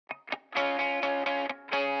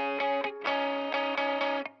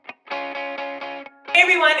Hey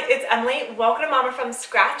everyone, it's Emily. Welcome to Momma from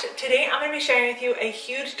Scratch. Today I'm going to be sharing with you a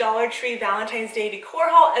huge Dollar Tree Valentine's Day decor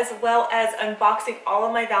haul, as well as unboxing all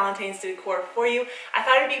of my Valentine's Day decor for you. I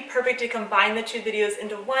thought it'd be perfect to combine the two videos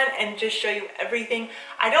into one and just show you everything.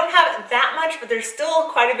 I don't have that much, but there's still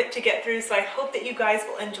quite a bit to get through, so I hope that you guys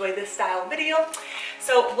will enjoy this style video.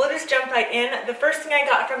 So we'll just jump right in. The first thing I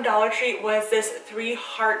got from Dollar Tree was this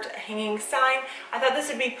 3-heart hanging sign. I thought this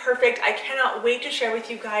would be perfect. I cannot wait to share with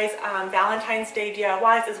you guys Valentine's Day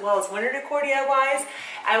DIYs as well as winter decor DIYs.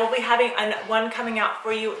 I will be having one coming out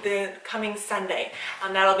for you the coming Sunday.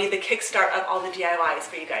 That'll be the kickstart of all the DIYs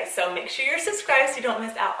for you guys. So make sure you're subscribed so you don't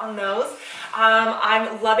miss out on those.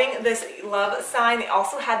 I'm loving this love sign. They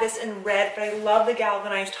also had this in red, but I love the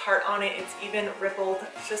galvanized heart on it. It's even rippled.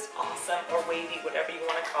 It's just awesome, or wavy, whatever you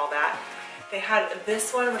want to call that. They had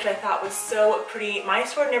this one, which I thought was so pretty. My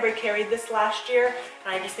store never carried this last year,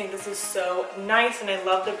 and I just think this is so nice, and I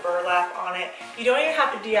love the burlap on it. You don't even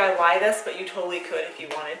have to DIY this, but you totally could if you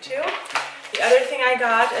wanted to. The other thing I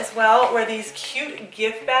got as well were these cute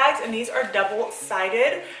gift bags, and these are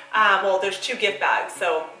double-sided. Well, there's 2 gift bags,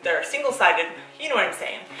 so they're single-sided. You know what I'm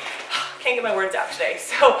saying. Can't get my words out today.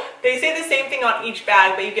 So they say the same thing on each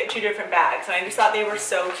bag, but you get 2 different bags. And I just thought they were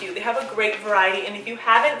so cute. They have a great variety. And if you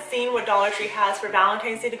haven't seen what Dollar Tree has for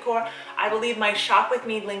Valentine's Day decor, I will leave my shop with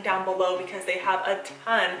me link down below because they have a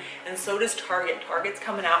ton, and so does Target. Target's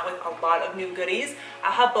coming out with a lot of new goodies.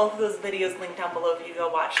 I'll have both of those videos linked down below for you to go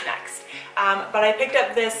watch next. But I picked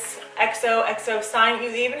up this XOXO sign. You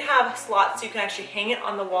even have slots so you can actually hang it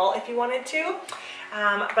on the wall if you wanted to.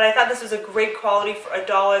 But I thought this was a great quality for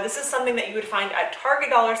 $1. This is something that you would find at Target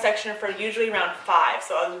dollar section for usually around $5.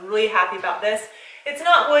 So I was really happy about this. It's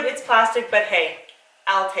not wood, it's plastic, but hey,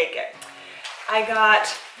 I'll take it. I got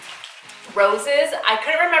roses. I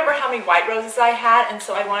couldn't remember how many white roses I had, and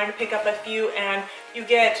so I wanted to pick up a few, and you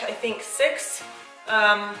get, I think, 6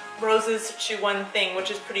 roses to one thing,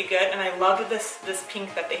 which is pretty good. And I loved this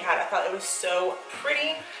pink that they had. I thought it was so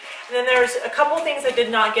pretty. And then there's a couple things I did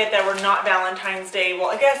not get that were not Valentine's Day. Well,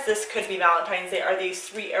 I guess this could be Valentine's Day. Are these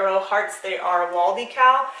 3 arrow hearts? They are wall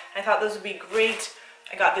decal. I thought those would be great.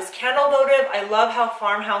 I got this candle votive. I love how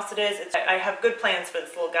farmhouse it is. I have good plans for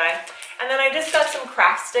this little guy. And then I just got some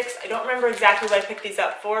craft sticks. I don't remember exactly what I picked these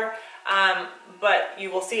up for, but you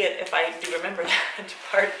will see it if I do remember that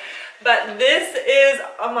part. But this is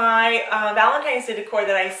my Valentine's Day decor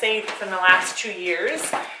that I saved from the last 2 years.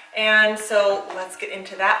 And so let's get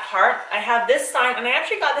into that part. I have this sign, and I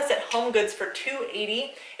actually got this at Home Goods for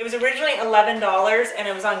 $2.80. It was originally $11, and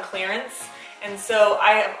it was on clearance. And so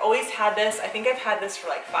I have always had this. I think I've had this for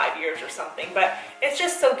like 5 years or something, but it's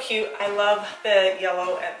just so cute. I love the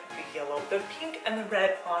yellow and the pink and the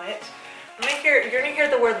red on it. You're gonna hear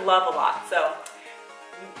the word love a lot, so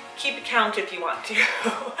keep it count if you want to.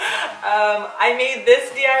 I made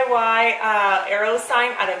this DIY arrow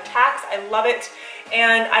sign out of tacks. I love it.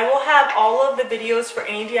 And I will have all of the videos for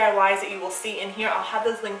any DIYs that you will see in here. I'll have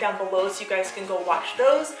those linked down below so you guys can go watch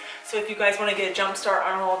those. So if you guys want to get a jump start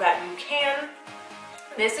on all of that, you can.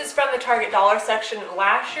 This is from the Target dollar section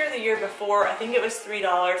last year, the year before. I think it was $3.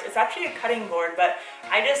 It's actually a cutting board, but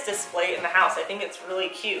I just display it in the house. I think it's really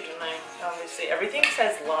cute, and obviously everything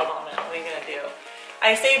says love on it. What are you gonna do?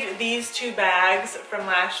 I saved these 2 bags from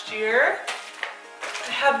last year.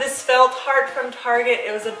 I have this felt heart from Target.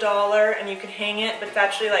 It was $1, and you can hang it, but it's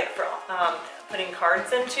actually like for putting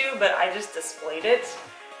cards into, but I just displayed it.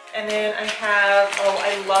 And then I have, oh,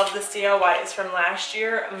 I love this DIY. It's from last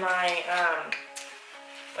year. My,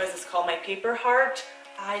 what is this called? My paper heart.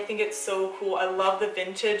 I think it's so cool. I love the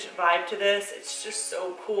vintage vibe to this. It's just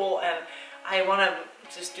so cool, and I want to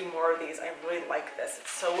just do more of these. I really like this.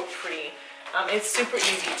 It's so pretty. It's super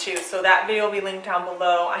easy too, so that video will be linked down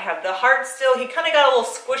below. I have the heart still. He kind of got a little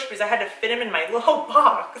squished because I had to fit him in my little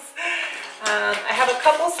box. I have a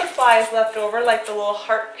couple supplies left over, like the little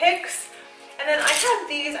heart picks. And then I have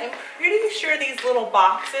these, I'm pretty sure these little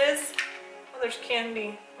boxes. Oh, there's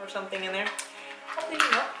candy or something in there. Probably,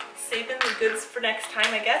 you know, saving the goods for next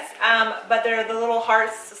time, I guess. But they're the little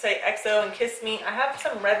hearts to say XO and Kiss Me. I have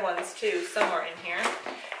some red ones too, somewhere in here.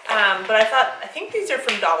 But I think these are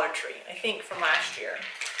from Dollar Tree, I think from last year.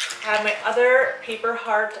 I have my other paper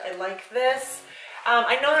heart. I like this.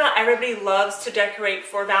 I know not everybody loves to decorate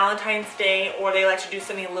for Valentine's Day, or they like to do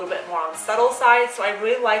something a little bit more on the subtle side, so I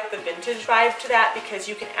really like the vintage vibe to that because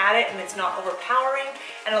you can add it and it's not overpowering,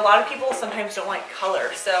 and a lot of people sometimes don't like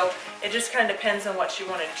color, so it just kind of depends on what you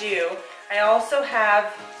want to do. I also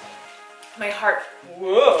have my heart,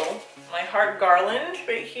 my heart garland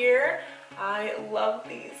right here. I love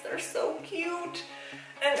these. They're so cute.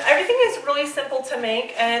 And everything is really simple to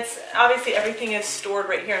make, and it's obviously everything is stored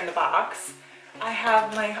right here in the box. I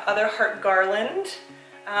have my other heart garland.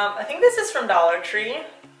 I think this is from Dollar Tree.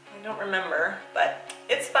 I don't remember, but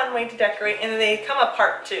it's a fun way to decorate, and they come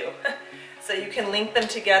apart too. So you can link them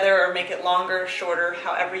together or make it longer, shorter,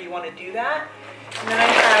 however you want to do that. And then I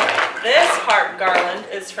have this heart garland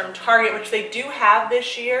is from Target, which they do have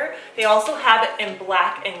this year. They also have it in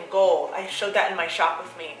black and gold. I showed that in my shop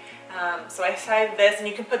with me. So I decided this, and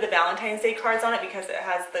you can put the Valentine's Day cards on it because it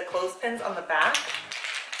has the clothespins on the back.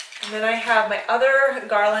 And then I have my other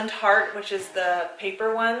garland heart, which is the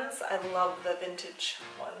paper ones. I love the vintage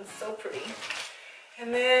ones, so pretty.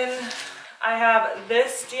 And then I have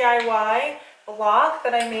this DIY block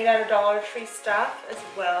that I made out of Dollar Tree stuff as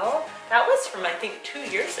well. That was from, I think, 2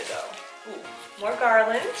 years ago. Ooh, more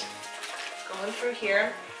garland going through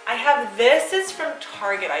here. I have this is from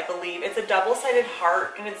Target, I believe. It's a double-sided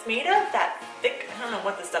heart, and it's made of that thick, I don't know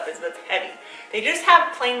what this stuff is, but it's heavy. They just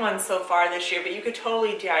have plain ones so far this year, but you could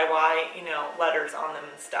totally DIY, you know, letters on them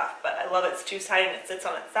and stuff. But I love it. It's two-sided and it sits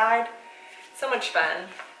on its side. So much fun.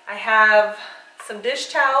 I have some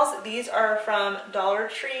dish towels. These are from Dollar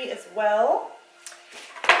Tree as well.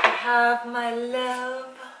 I have my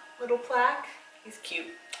love little plaque. He's cute.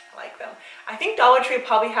 I like them. I think Dollar Tree will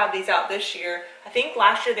probably have these out this year. I think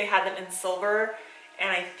last year they had them in silver and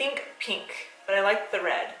I think pink, but I like the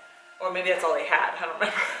red. Or maybe that's all they had. I don't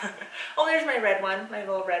remember. Oh, there's my red one, my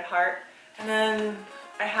little red heart. And then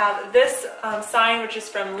I have this sign, which is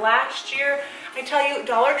from last year. I tell you,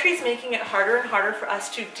 Dollar Tree's making it harder and harder for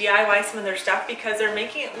us to DIY some of their stuff because they're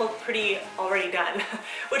making it look pretty already done,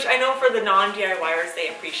 which I know for the non-DIYers, they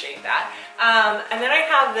appreciate that. And then I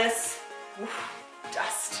have this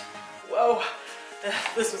dust. Whoa,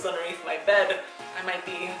 this was underneath my bed. I might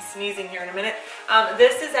be sneezing here in a minute.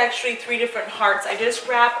 This is actually 3 different hearts. I just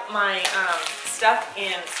wrap my stuff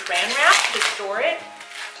in saran wrap to store it.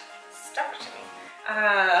 Stuck to me.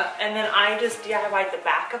 And then I just DIY'd the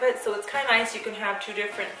back of it, so it's kind of nice. You can have 2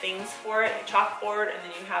 different things for it, a chalkboard, and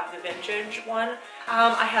then you have the vintage one.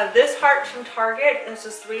 I have this heart from Target. This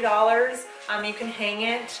is $3. You can hang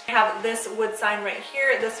it. I have this wood sign right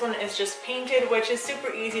here. This one is just painted, which is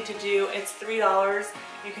super easy to do. It's $3.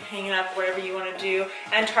 You can hang it up wherever you want to do.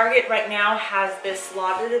 And Target right now has this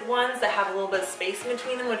slotted ones that have a little bit of space in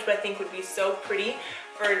between them, which I think would be so pretty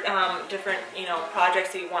for different, you know,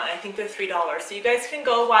 projects that you want. I think they're $3. So you guys can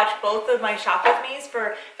go watch both of my shop with me's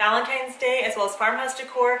for Valentine's Day as well as Farmhouse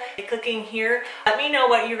Decor by clicking here. Let me know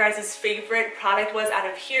what your guys' favorite product was out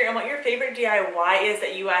of here and what your favorite DIY is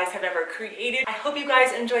that you guys have ever created. I hope you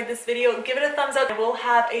guys enjoyed this video. Give it a thumbs up. I will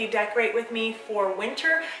have a decorate with me for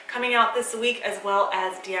winter coming out this week as well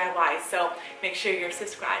as DIY. So make sure you're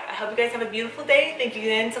subscribed. I hope you guys have a beautiful day. Thank you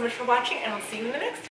again so much for watching, and I'll see you in the next one.